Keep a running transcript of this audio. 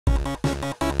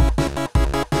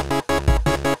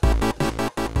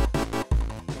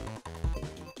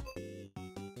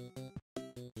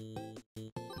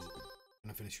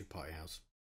house.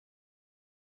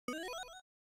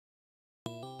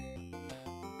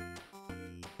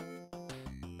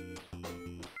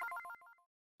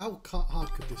 How hard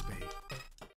could this be?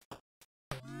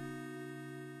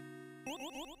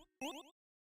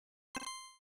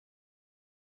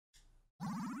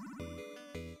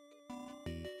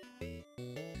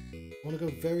 I want to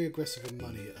go very aggressive in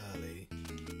money early.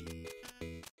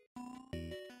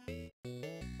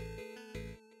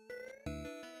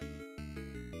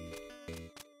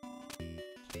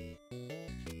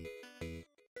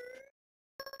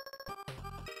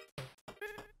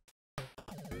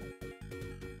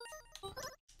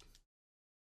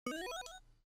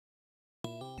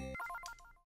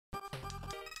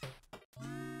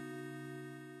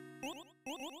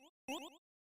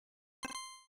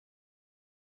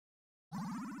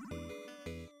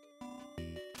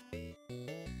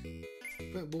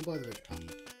 We'll buy the rich pal.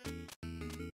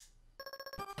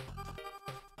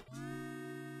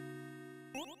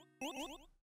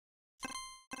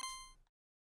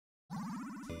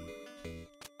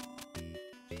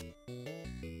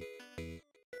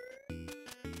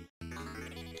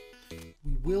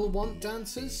 We will want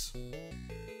dancers,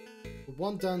 but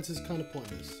one dancer's kind of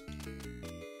pointless.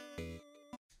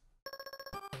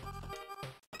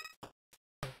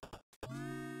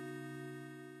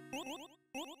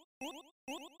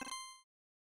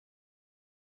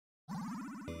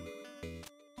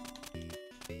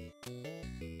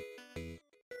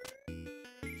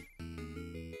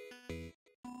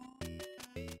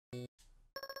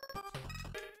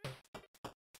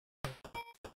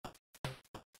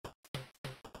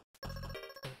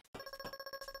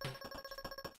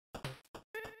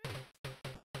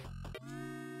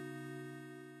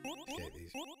 Get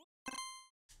these.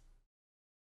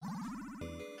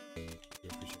 I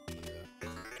appreciate you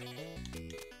that.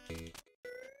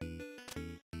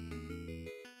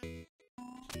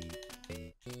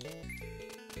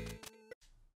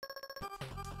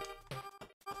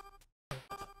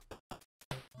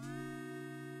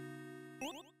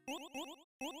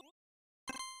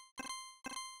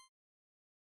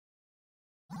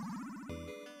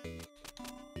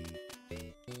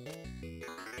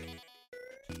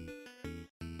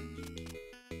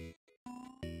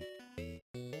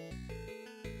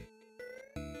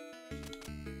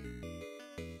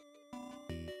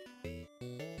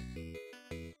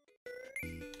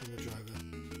 I'm a driver.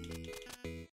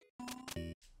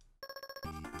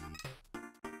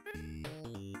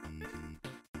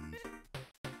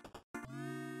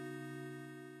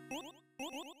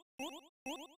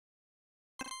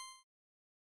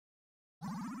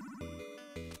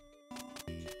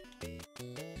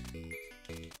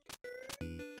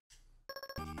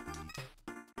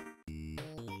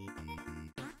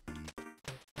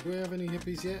 Do we have any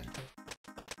hippies yet?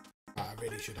 I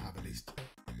really should have at least.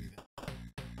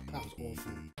 That was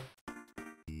awful.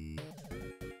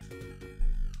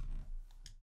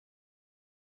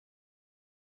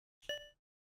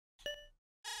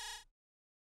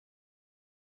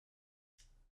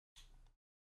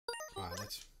 Alright,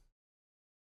 let's...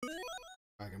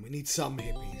 Again, we need some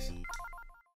hippies.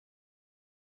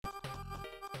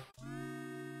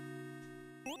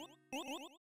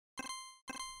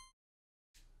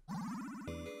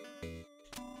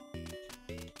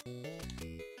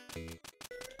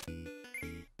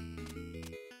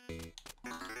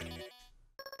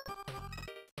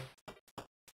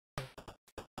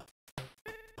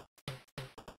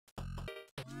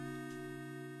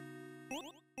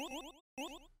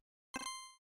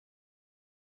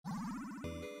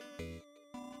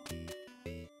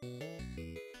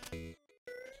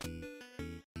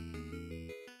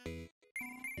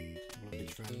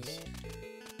 Friends.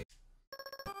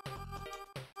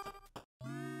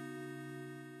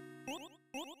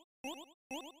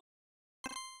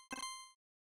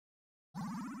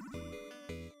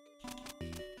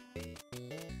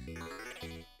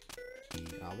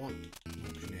 I want an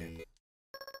auctioneer.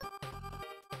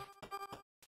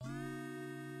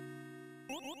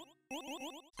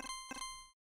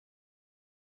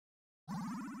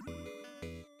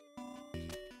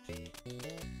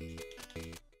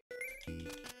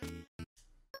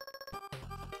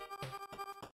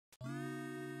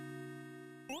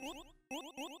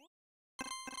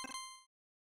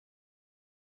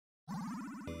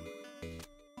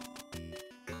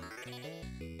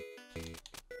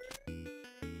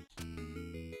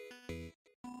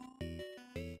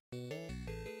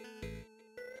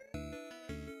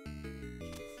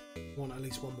 Want at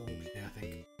least one more auctioneer, I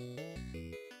think.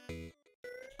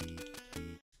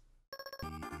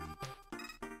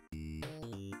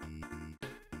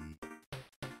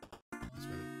 That's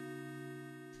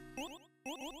ready.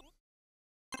 I'll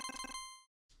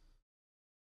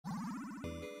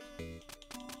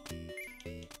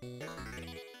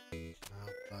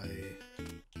play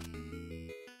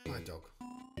my dog.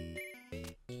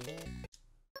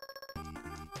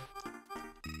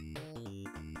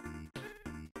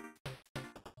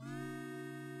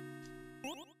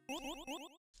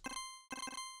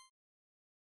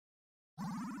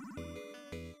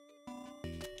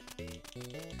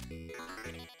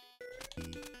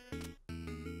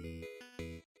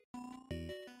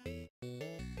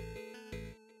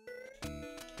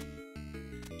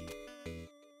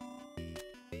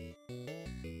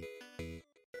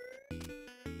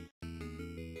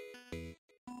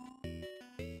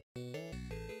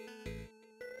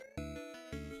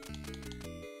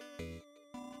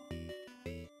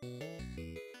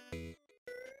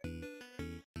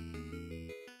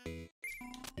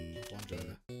 One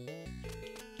driver.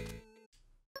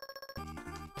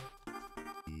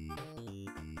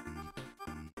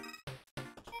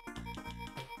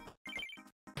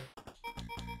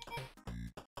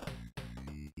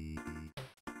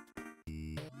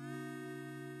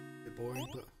 Bit boring,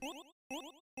 but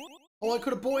oh, I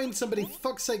could have bought in somebody. For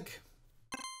fuck's sake.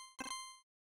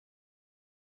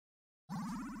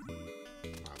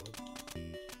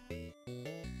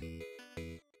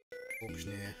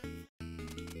 Auctioneer.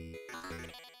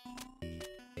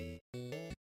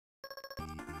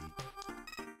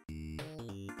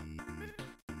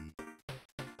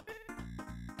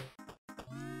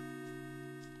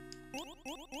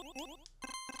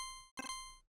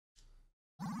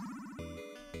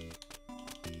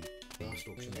 Last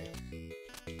auctioneer.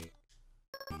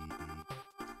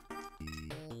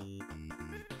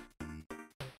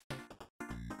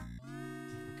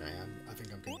 Okay, I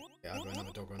think I'm gonna. Yeah, I've got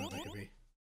another dog or another hippie.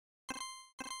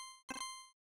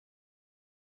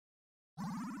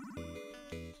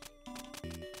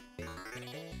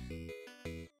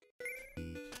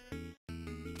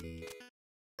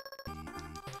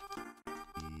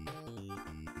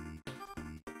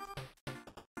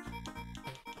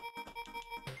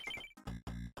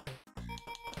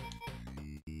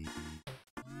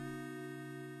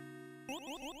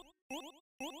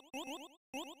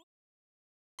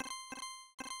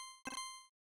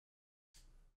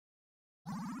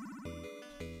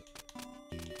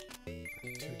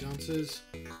 Two dancers,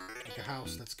 like a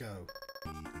house, let's go.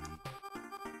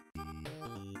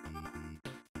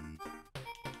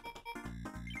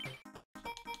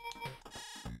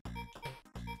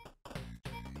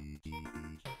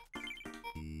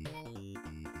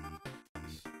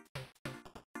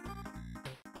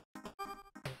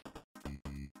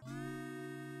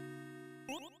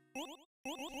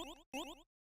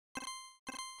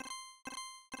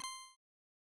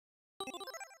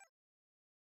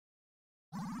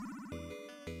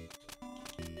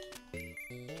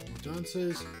 More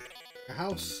dancers, a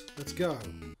house, let's go.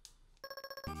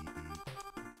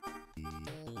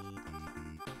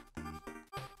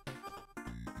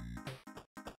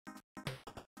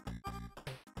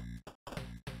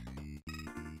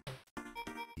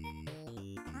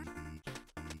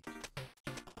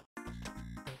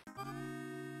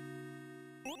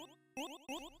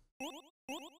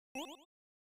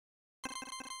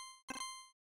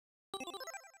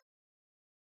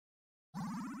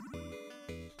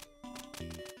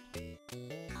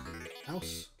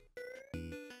 House.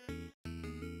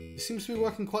 It seems to be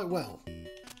working quite well.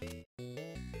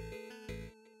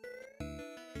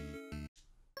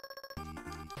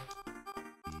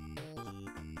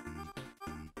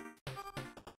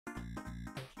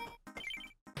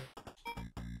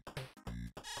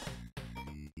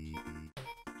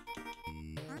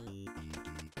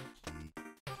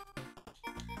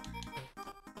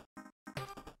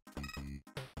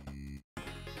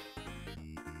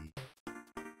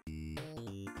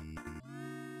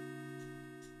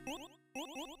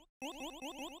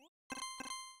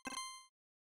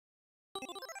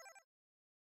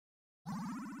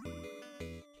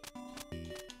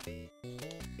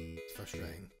 It's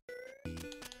frustrating. I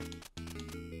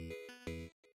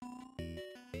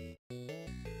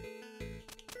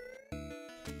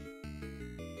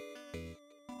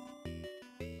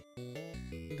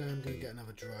think I am going to get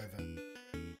another driver.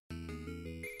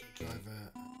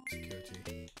 Driver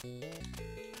security.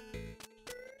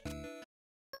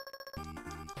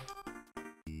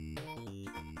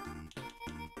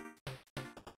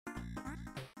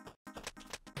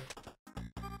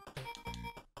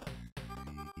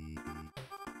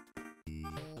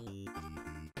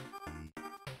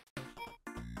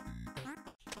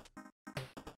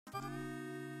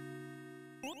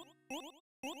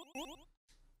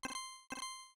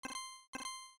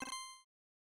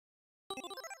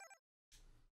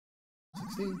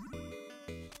 anything?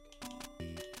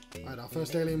 Right, our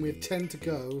first alien, we have 10 to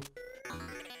go.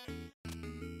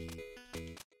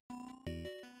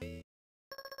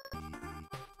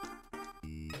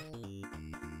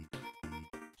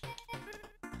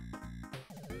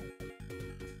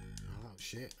 Oh,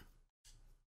 shit.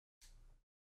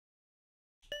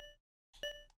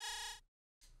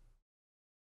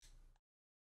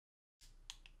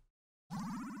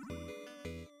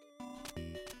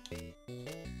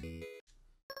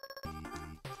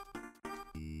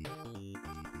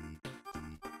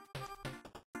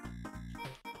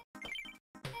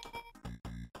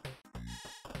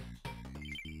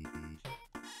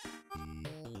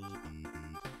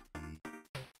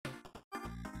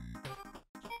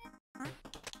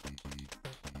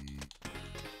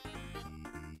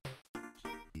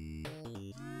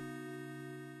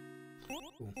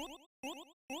 Ooh.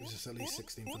 There's just at least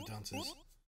 16 for the dancers.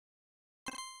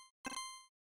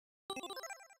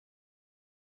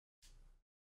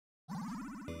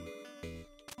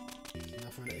 Now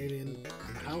for an alien in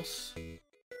the house.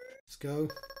 Let's go.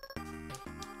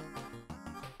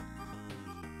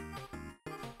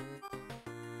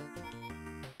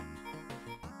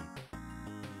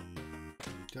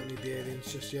 Don't need the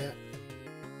aliens just yet.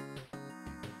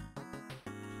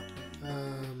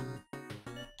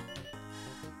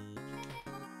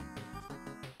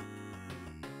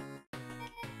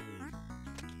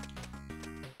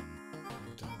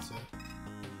 Dancer.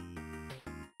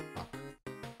 Fuck.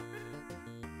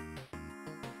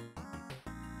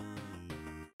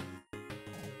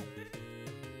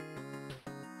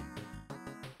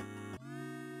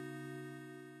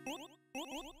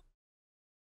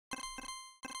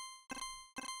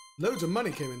 Loads of money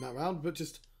came in that round, but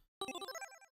just...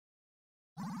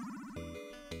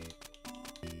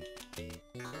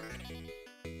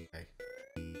 Hey.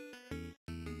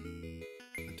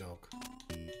 A dog.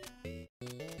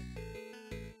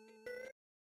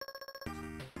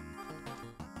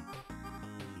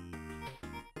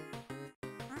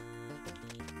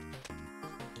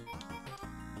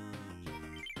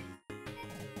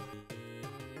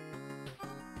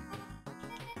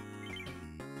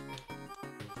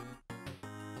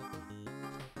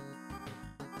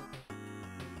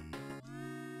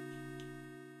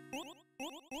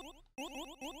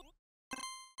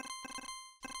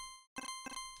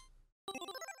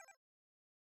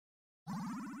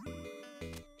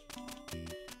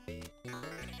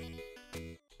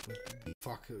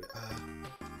 Fuck.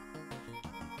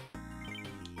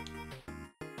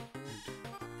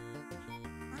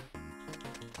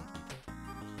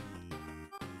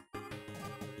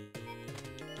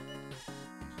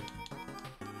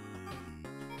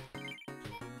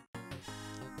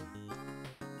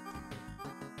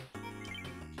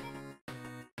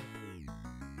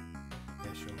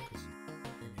 Yeah, sure, because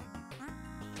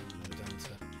another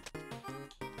dancer.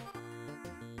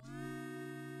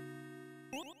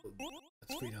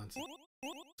 That's 3 dancers.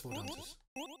 That's 4 dancers.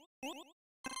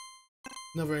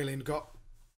 Another alien got.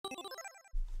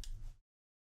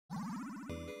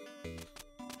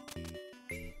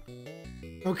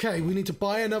 Okay, we need to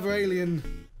buy another alien.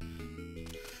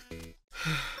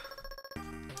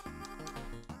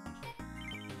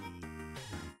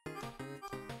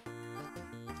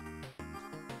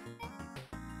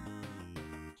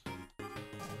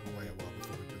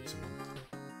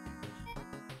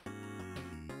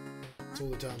 All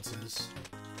the dancers.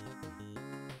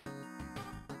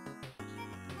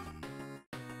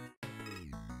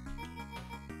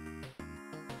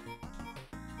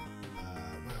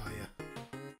 Where are you?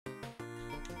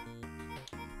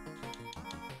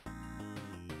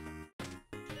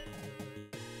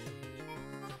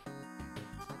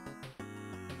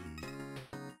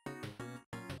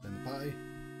 Then the party.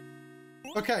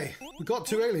 Okay, we got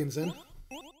 2 aliens then.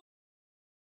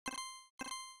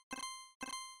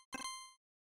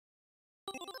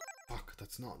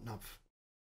 That's not enough.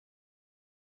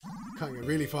 Cutting it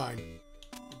really fine.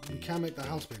 We can make the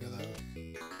house bigger though.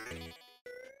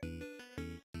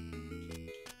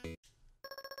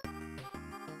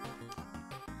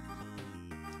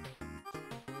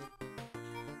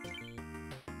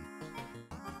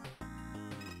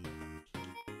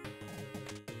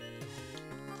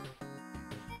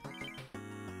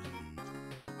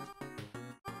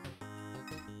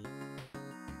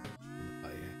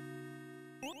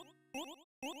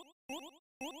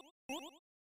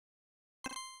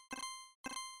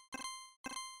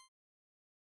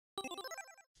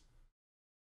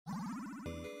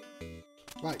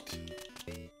 Right.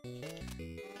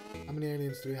 How many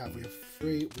aliens do we have? We have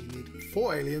 3. We need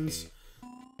 4 aliens.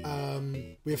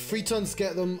 We have 3 tons to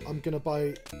get them. I'm gonna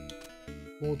buy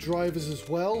More drivers as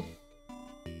well.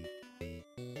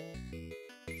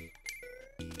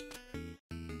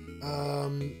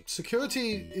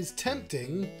 Security is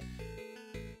tempting,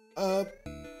 but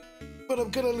I'm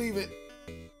gonna leave it.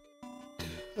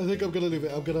 I think I'm gonna leave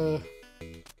it. I'm gonna...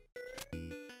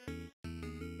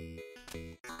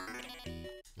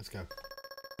 Let's go.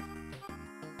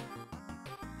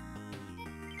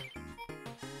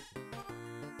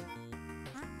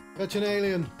 Catch an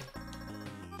alien.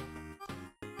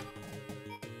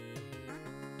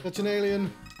 Catch an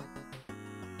alien.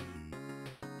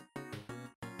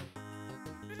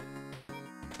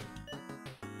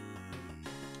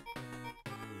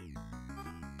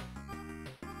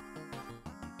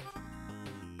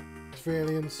 Three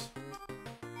aliens.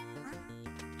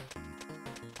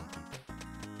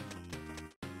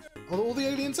 Are all the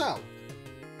aliens out?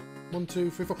 1,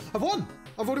 2, 3, 4. I've won!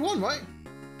 I've already won, right?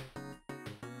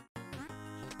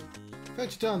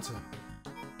 Fetch a dancer.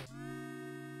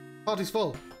 Party's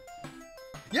full.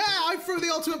 Yeah, I threw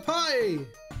the ultimate party!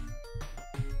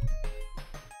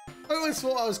 I always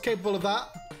thought I was capable of that.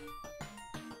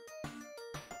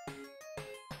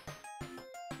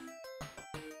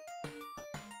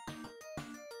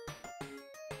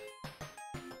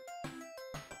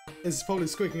 This is probably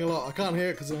squeaking a lot. I can't hear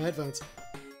it because of my headphones.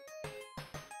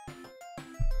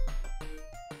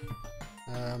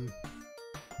 I'm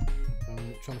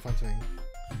trying to find something.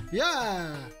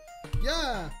 Yeah!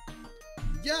 Yeah!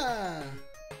 Yeah!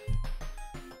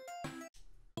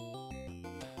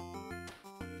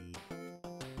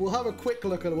 We'll have a quick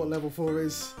look at what level 4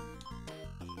 is.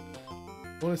 I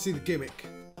want to see the gimmick.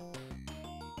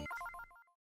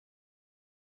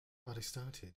 Party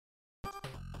started.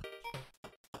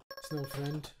 It's an old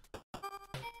friend.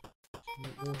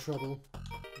 More trouble.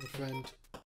 Old friend.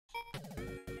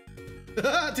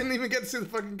 Didn't even get to see the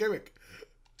fucking gimmick.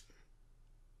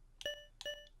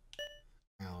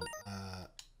 Now,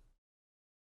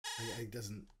 it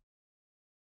doesn't.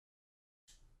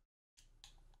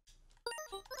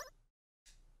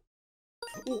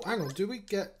 Oh, hang on. Do we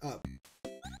get up?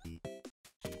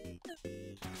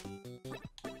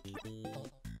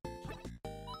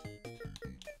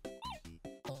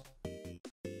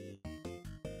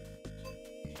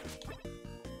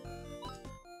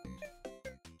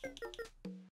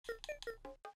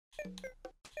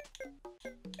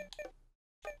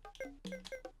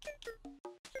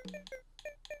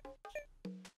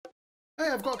 Hey,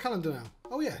 I've got a calendar now.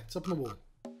 Oh yeah, it's up on the wall.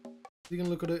 You're gonna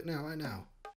look at it now, right now.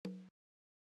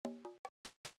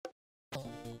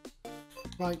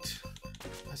 Right.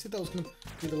 I said that was gonna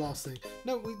be the last thing.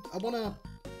 No, I wanna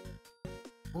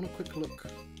quick look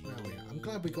where we are. I'm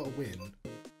glad we got a win.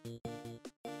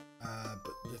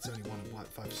 But it's only one of like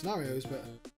 5 scenarios, but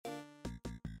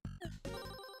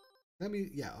let me,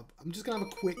 yeah, I'm just gonna have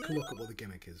a quick look at what the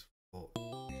gimmick is for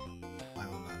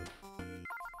final mode.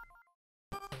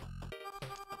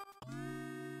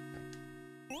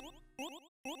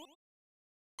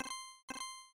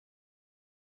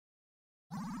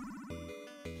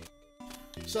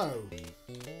 So,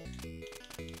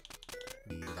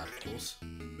 that of course.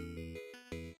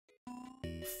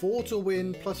 4 to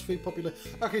win, +3 popular.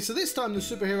 Okay, so this time the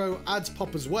superhero adds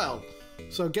pop as well.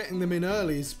 So getting them in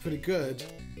early is pretty good.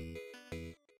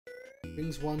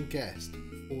 Brings 1 guest,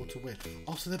 4 to win.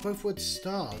 Oh, so they're both worth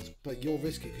stars, but you're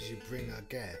risky because you bring a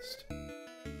guest.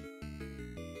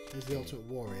 There's the ultimate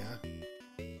warrior.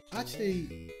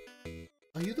 Actually,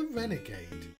 are you the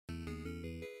renegade?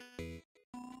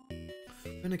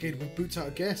 Renegade with boots out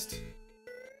a guest.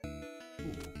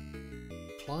 Ooh.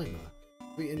 Climber.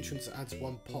 3 entrance adds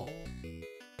 1 pop.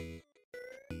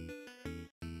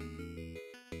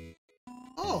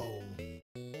 Oh!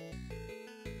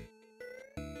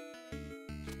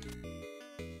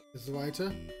 Is the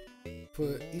writer.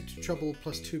 For each trouble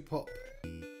 +2 pop.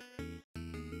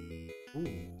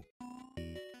 Ooh.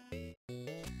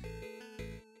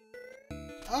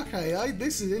 Okay,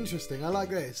 this is interesting. I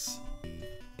like this.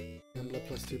 Gambler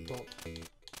 +2 pop.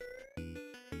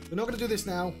 We're not going to do this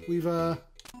now. We've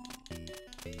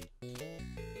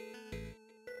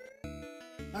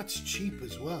That's cheap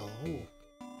as well. Ooh.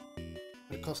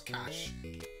 It costs cash.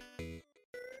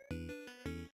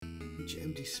 Each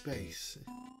empty space.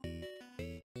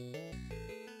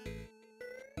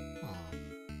 Oh.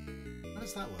 How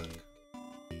does that work?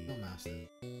 No master.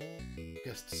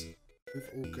 Guests. Move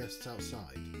all guests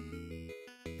outside.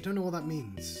 I don't know what that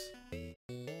means.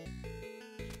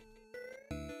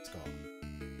 Scott.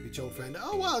 Each old friend.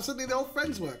 Oh wow, suddenly the old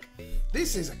friends work.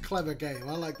 This is a clever game.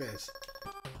 I like this.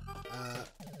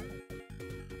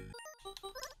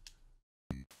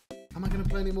 Am I going to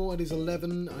play any more? It is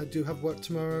 11. I do have work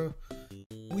tomorrow.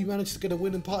 we managed to get a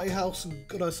winning party house and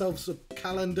got ourselves a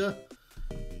calendar.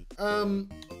 Let's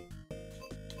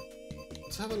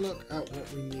have a look at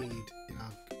what we need in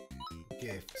our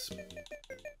gifts.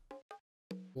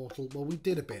 Portal. Well, we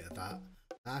did a bit of that.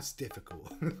 That's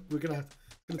difficult. We're gonna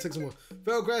take some more.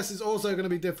 Velgress is also gonna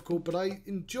be difficult, but I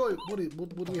enjoy. What do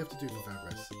we have to do for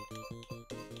Velgress?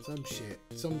 Some shit.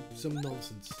 Some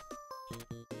nonsense.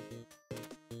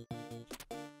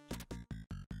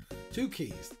 2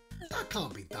 keys. That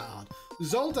can't be that hard.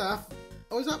 Zoldath.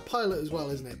 Oh, is that Pilot as well,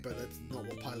 isn't it? But that's not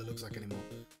what Pilot looks like anymore.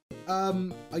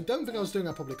 I don't think I was doing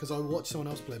that properly because I watched someone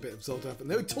else play a bit of Zoldath and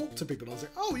they would talk to people. And I was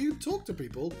like, oh, you talk to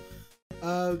people?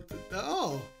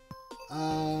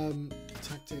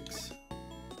 Tactics.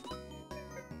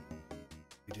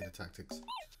 We did a tactics.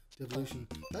 Devolution.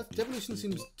 That Devolution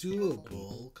seems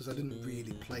doable because I didn't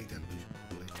really play Devolution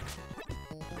properly.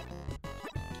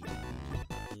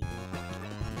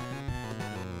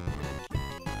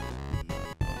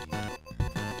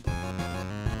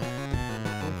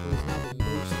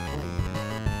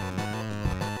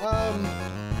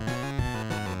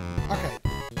 Okay,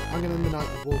 I'm going to unite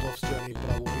the Waldorf's